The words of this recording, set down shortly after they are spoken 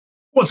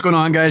What's going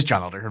on, guys?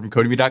 John Elder here from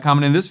Codemy.com,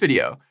 and in this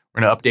video,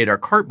 we're going to update our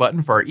cart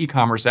button for our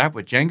e-commerce app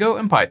with Django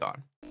and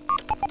Python.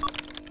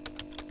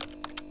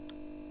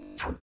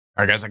 All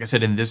right, guys, like I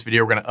said, in this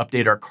video, we're going to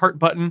update our cart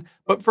button.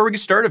 But before we get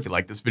started, if you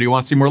like this video,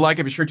 want to see more like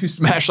it, be sure to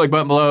smash the like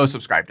button below,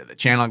 subscribe to the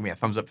channel, give me a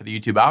thumbs up for the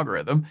YouTube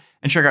algorithm,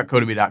 and check out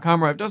Codemy.com,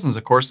 where I have dozens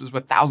of courses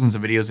with thousands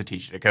of videos that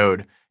teach you to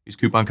code. Use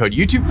coupon code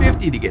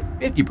YouTube50 to get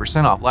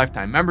 50% off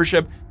lifetime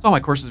membership. It's all my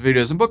courses,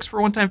 videos, and books for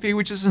a one-time fee,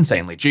 which is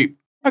insanely cheap.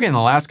 Okay, in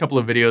the last couple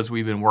of videos,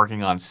 we've been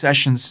working on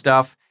session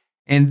stuff.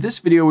 In this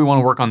video, we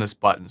want to work on this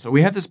button. So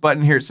we have this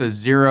button here, it says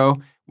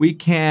 0. We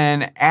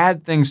can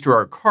add things to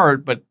our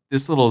cart, but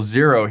this little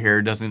 0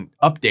 here doesn't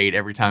update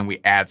every time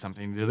we add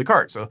something to the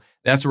cart. So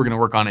that's what we're going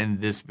to work on in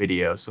this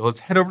video. So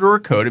let's head over to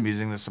our code. I'm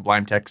using the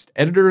Sublime Text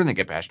Editor in the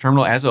Get Bash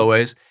terminal as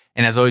always.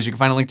 And as always, you can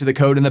find a link to the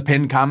code in the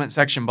pinned comment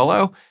section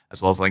below,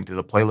 as well as a link to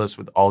the playlist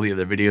with all the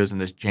other videos in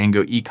this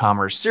Django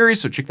e-commerce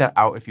series. So check that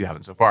out if you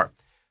haven't so far.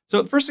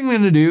 So the first thing we're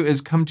going to do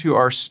is come to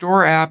our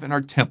store app and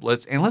our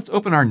templates, and let's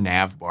open our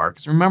Navbar,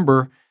 because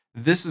remember,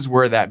 this is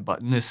where that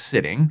button is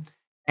sitting.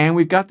 And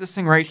we've got this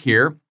thing right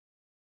here,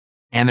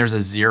 and there's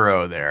a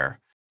 0 there.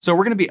 So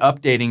we're going to be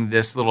updating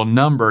this little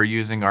number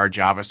using our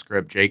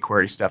JavaScript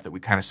jQuery stuff that we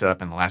kind of set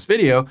up in the last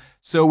video.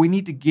 So we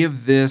need to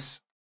give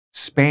this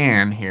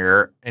span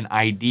here an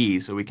ID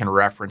so we can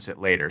reference it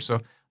later. So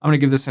I'm going to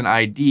give this an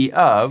ID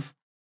of,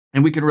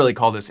 and we could really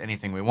call this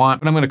anything we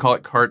want, but I'm going to call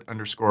it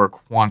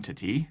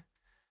cart_quantity.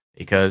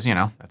 Because, you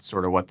know, that's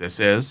sort of what this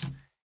is.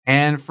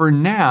 And for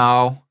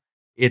now,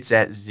 it's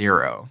at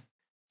 0.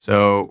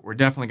 So we're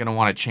definitely going to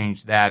want to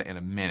change that in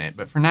a minute.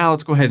 But for now,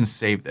 let's go ahead and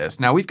save this.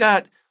 Now we've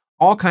got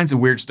all kinds of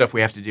weird stuff we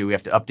have to do. We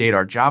have to update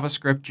our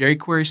JavaScript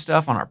jQuery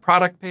stuff on our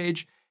product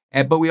page.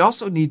 But we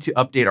also need to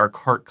update our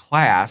cart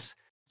class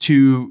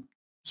to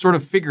sort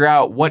of figure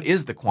out what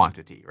is the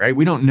quantity, right?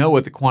 We don't know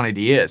what the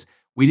quantity is.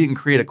 We didn't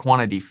create a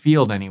quantity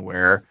field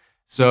anywhere.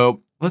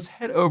 So let's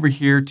head over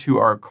here to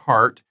our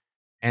cart.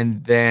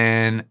 And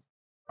then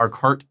our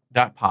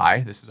cart.py,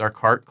 this is our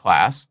cart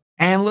class.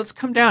 And let's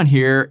come down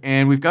here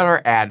and we've got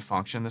our add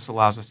function. This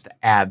allows us to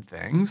add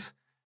things,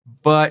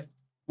 but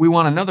we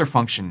want another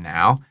function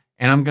now.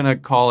 And I'm gonna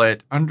call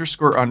it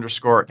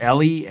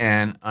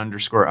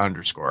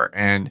 __len__.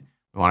 And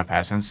we wanna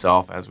pass in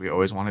self, as we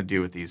always wanna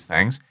do with these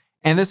things.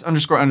 And this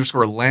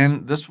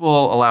 __len, this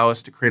will allow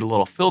us to create a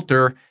little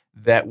filter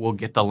that will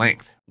get the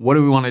length. What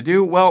do we wanna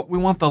do? Well, we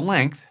want the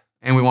length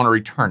and we wanna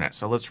return it.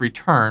 So let's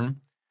return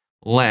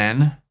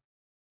len,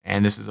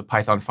 and this is a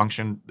Python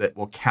function that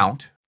will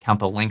count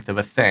the length of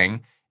a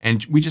thing,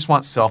 and we just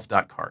want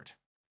self.cart.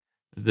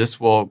 This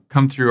will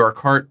come through our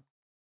cart,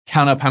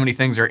 count up how many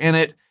things are in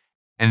it,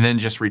 and then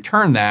just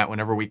return that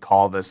whenever we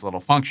call this little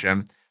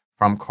function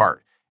from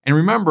cart. And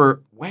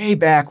remember, way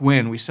back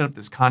when we set up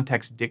this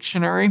context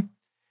dictionary,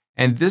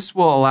 and this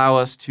will allow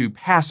us to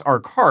pass our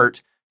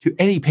cart to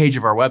any page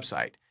of our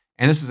website.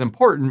 And this is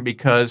important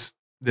because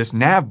this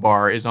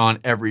navbar is on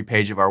every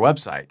page of our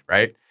website,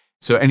 right?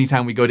 So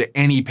anytime we go to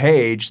any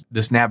page,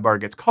 this navbar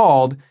gets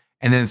called,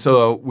 and then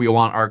so we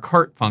want our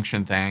cart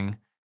function thing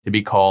to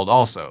be called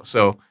also.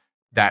 So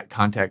that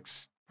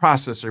context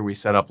processor we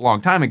set up a long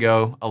time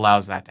ago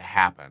allows that to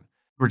happen.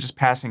 We're just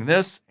passing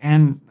this,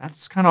 and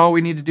that's kind of all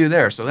we need to do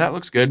there. So that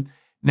looks good.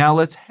 Now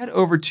let's head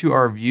over to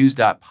our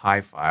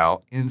views.py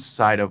file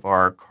inside of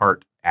our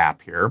cart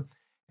app here.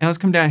 And let's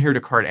come down here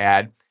to cart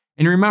add.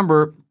 And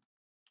remember,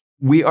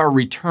 we are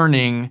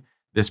returning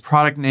this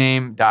product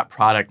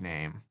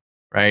name.product_name.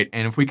 Right?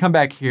 And if we come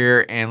back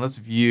here and let's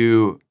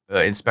view,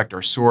 inspect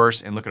our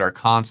source and look at our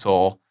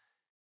console,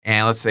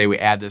 and let's say we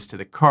add this to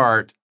the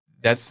cart,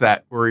 that's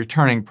that we're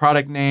returning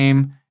product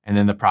name and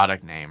then the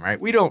product name, right?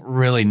 We don't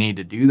really need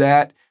to do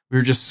that. We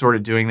were just sort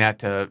of doing that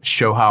to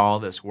show how all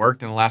this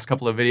worked in the last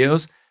couple of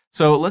videos.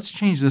 So let's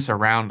change this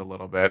around a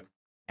little bit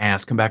and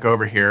let's come back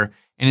over here.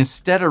 And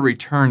instead of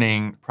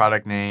returning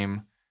product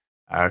name,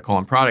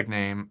 product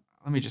name,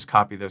 let me just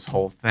copy this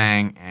whole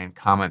thing and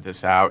comment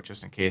this out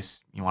just in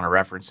case you want to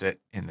reference it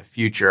in the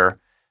future.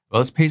 But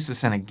let's paste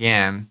this in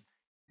again.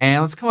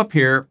 And let's come up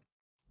here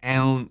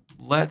and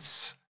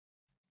let's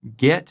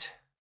get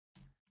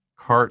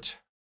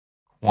cart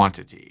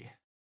quantity.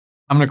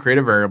 I'm going to create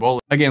a variable.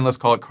 Again, let's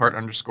call it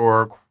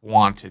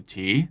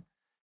cart_quantity.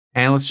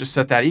 And let's just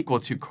set that equal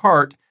to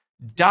cart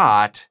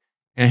dot.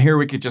 And here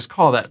we could just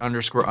call that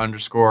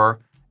 __len__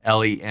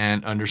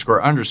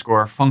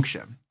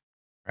 function,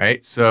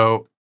 right?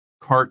 So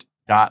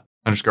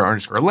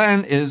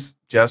cart.__len is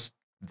just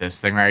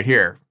this thing right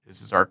here.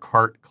 This is our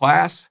cart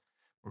class.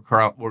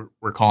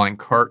 We're calling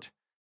cart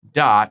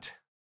dot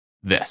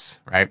this,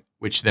 right?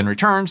 Which then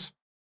returns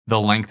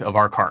the length of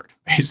our cart,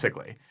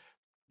 basically.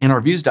 In our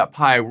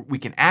views.py, we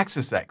can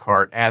access that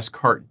cart as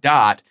cart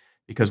dot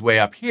because way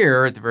up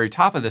here at the very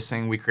top of this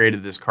thing, we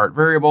created this cart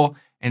variable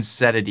and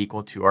set it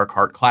equal to our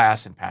cart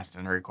class and passed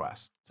in a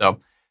request. So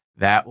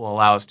that will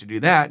allow us to do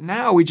that.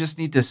 Now we just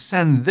need to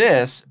send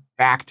this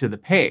back to the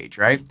page,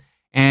 right?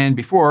 And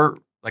before,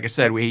 like I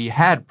said, we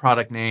had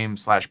product name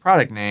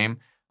 /product name.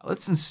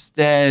 Let's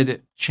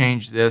instead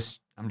change this.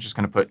 I'm just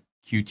going to put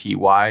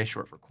QTY,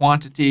 short for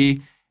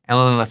quantity. And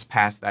then let's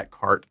pass that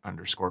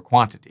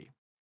cart_quantity.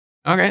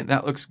 Okay,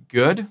 that looks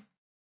good.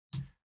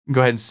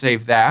 Go ahead and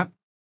save that.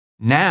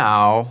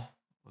 Now,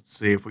 let's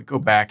see if we go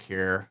back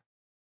here.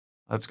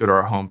 Let's go to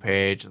our home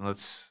page and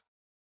let's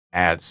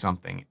add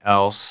something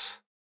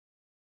else.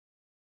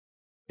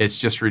 It's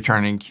just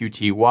returning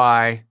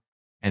QTY.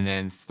 And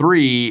then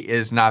 3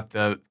 is not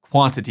the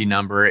quantity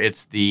number,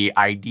 it's the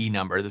ID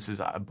number. This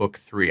is book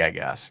 3, I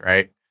guess,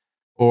 right?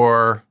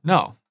 Or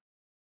no,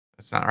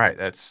 that's not right.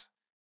 That's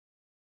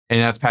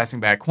passing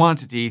back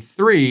quantity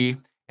 3.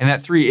 And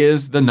that 3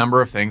 is the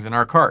number of things in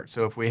our cart.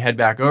 So if we head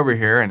back over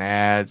here and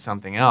add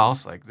something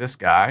else like this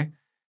guy,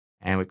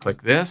 and we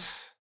click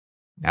this,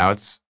 now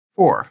it's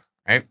 4,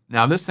 right?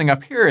 Now this thing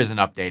up here isn't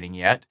updating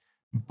yet,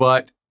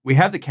 but we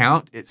have the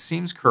count. It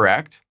seems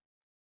correct.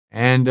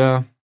 And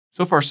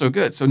so far so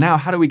good. So now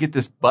how do we get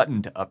this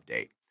button to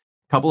update?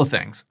 A couple of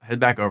things. Head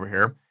back over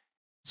here.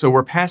 So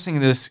we're passing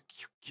this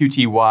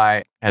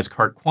QTY as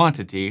cart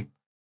quantity.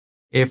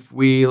 If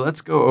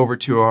let's go over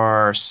to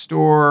our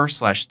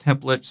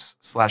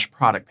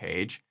store/templates/product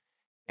page.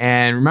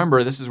 And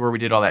remember, this is where we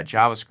did all that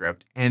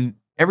JavaScript. And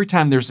every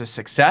time there's a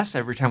success,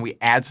 every time we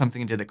add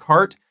something into the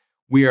cart,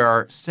 we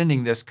are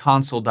sending this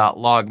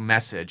console.log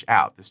message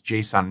out, this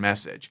JSON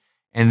message.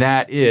 And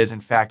that is,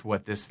 in fact,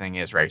 what this thing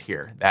is right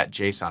here, that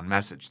JSON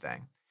message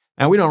thing.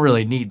 Now, we don't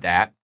really need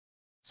that,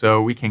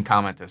 so we can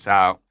comment this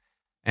out.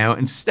 Now,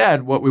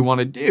 instead, what we want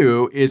to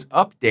do is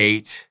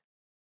update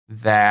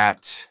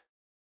that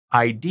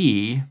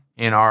ID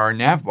in our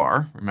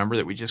Navbar. Remember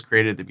that we just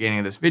created at the beginning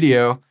of this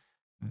video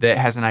that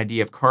has an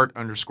ID of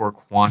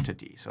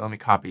cart_quantity. So let me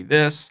copy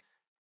this.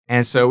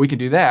 And so we can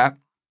do that a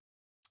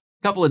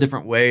couple of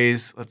different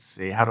ways. Let's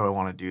see, how do I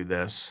want to do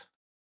this?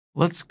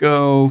 Let's just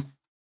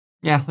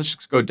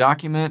go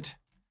document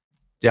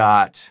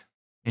dot,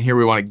 and here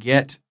we want to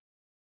get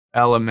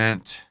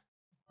element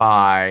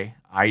by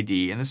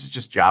ID. And this is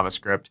just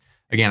JavaScript.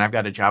 Again, I've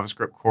got a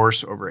JavaScript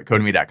course over at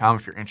Codemy.com.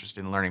 If you're interested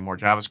in learning more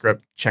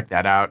JavaScript, check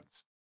that out.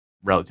 It's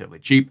relatively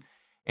cheap.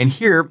 And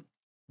here,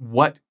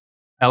 what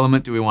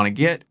element do we want to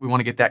get? We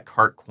want to get that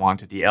cart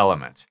quantity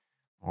element.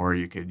 Or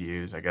you could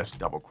use, I guess,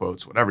 double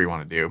quotes, whatever you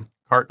want to do,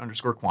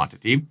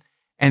 cart_quantity.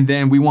 And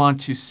then we want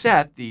to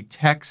set the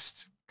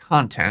text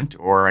content,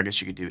 or I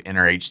guess you could do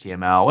inner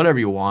HTML, whatever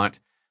you want.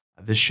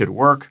 This should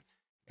work.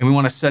 And we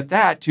want to set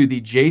that to the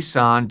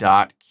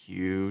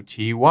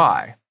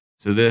JSON.qty.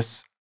 So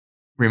this,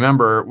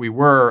 remember, we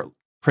were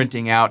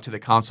printing out to the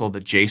console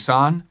the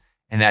JSON,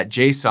 and that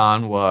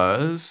JSON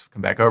was,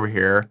 come back over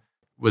here,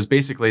 was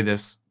basically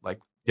this like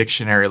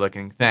dictionary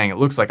looking thing. It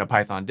looks like a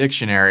Python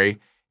dictionary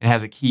and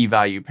has a key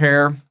value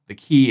pair. The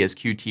key is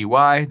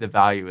QTY, the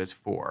value is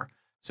 4.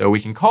 So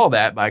we can call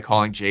that by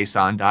calling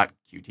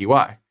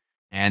JSON.qty.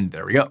 And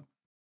there we go.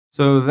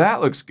 So that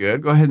looks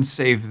good. Go ahead and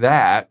save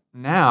that.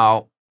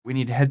 Now we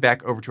need to head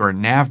back over to our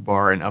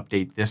Navbar and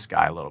update this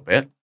guy a little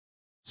bit.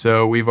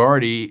 So we've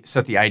already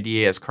set the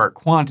ID as cart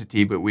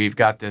quantity, but we've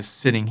got this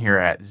sitting here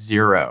at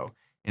 0.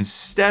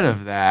 Instead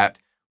of that,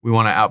 we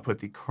want to output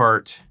the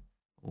cart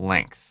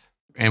length.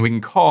 And we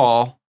can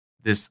call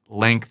this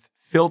length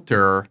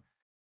filter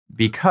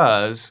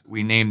because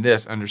we named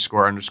this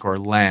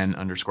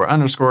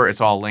 __len___.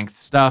 It's all length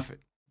stuff.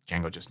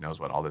 Django just knows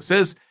what all this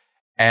is.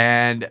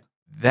 And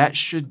that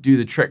should do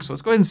the trick. So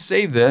let's go ahead and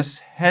save this,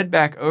 head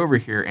back over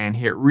here and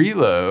hit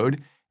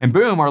reload. And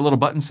boom, our little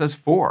button says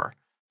 4.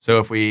 So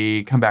if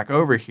we come back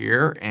over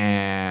here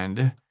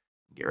and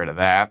get rid of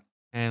that,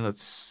 and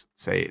let's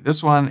say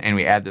this one, and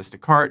we add this to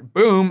cart,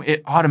 boom,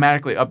 it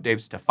automatically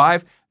updates to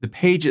 5. The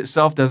page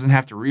itself doesn't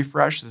have to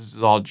refresh. This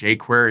is all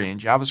jQuery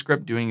and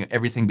JavaScript doing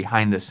everything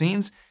behind the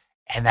scenes.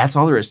 And that's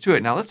all there is to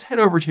it. Now let's head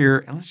over here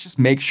and let's just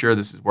make sure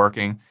this is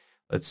working.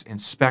 Let's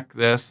inspect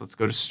this. Let's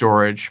go to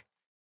storage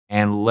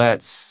and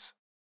let's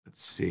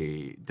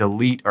see,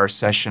 delete our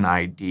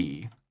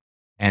SessionID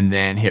and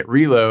then hit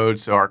reload.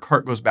 So our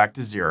cart goes back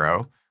to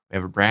 0. We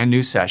have a brand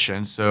new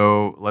session.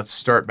 So let's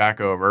start back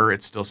over.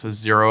 It still says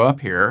 0 up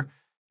here.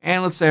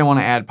 And let's say I want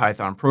to add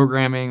Python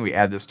programming. We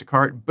add this to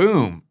cart.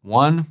 Boom,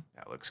 1.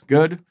 That looks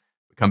good.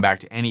 We come back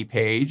to any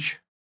page.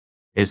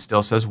 It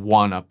still says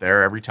 1 up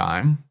there every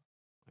time.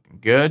 Looking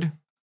good.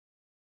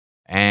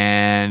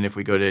 And if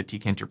we go to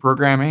Tkinter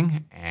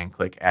programming and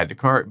click add to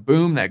cart,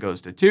 boom, that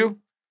goes to 2.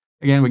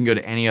 Again, we can go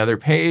to any other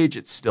page.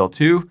 It's still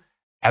 2.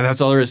 And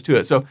that's all there is to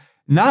it. So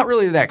not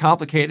really that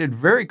complicated.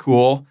 Very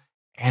cool.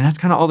 And that's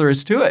kind of all there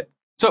is to it.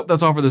 So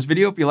that's all for this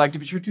video. If you liked it,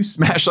 be sure to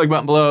smash the like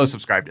button below,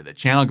 subscribe to the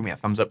channel, give me a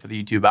thumbs up for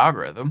the YouTube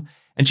algorithm,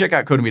 and check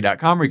out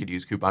Codemy.com where you could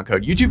use coupon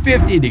code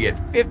YouTube50 to get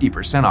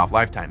 50% off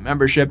lifetime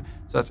membership.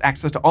 So that's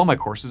access to all my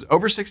courses,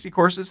 over 60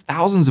 courses,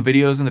 thousands of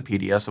videos, and the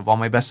PDFs of all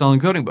my best-selling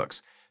coding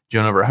books.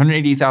 Join over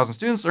 180,000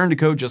 students learn to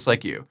code just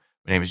like you.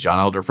 My name is John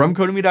Elder from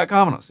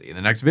Codemy.com, and I'll see you in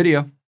the next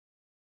video.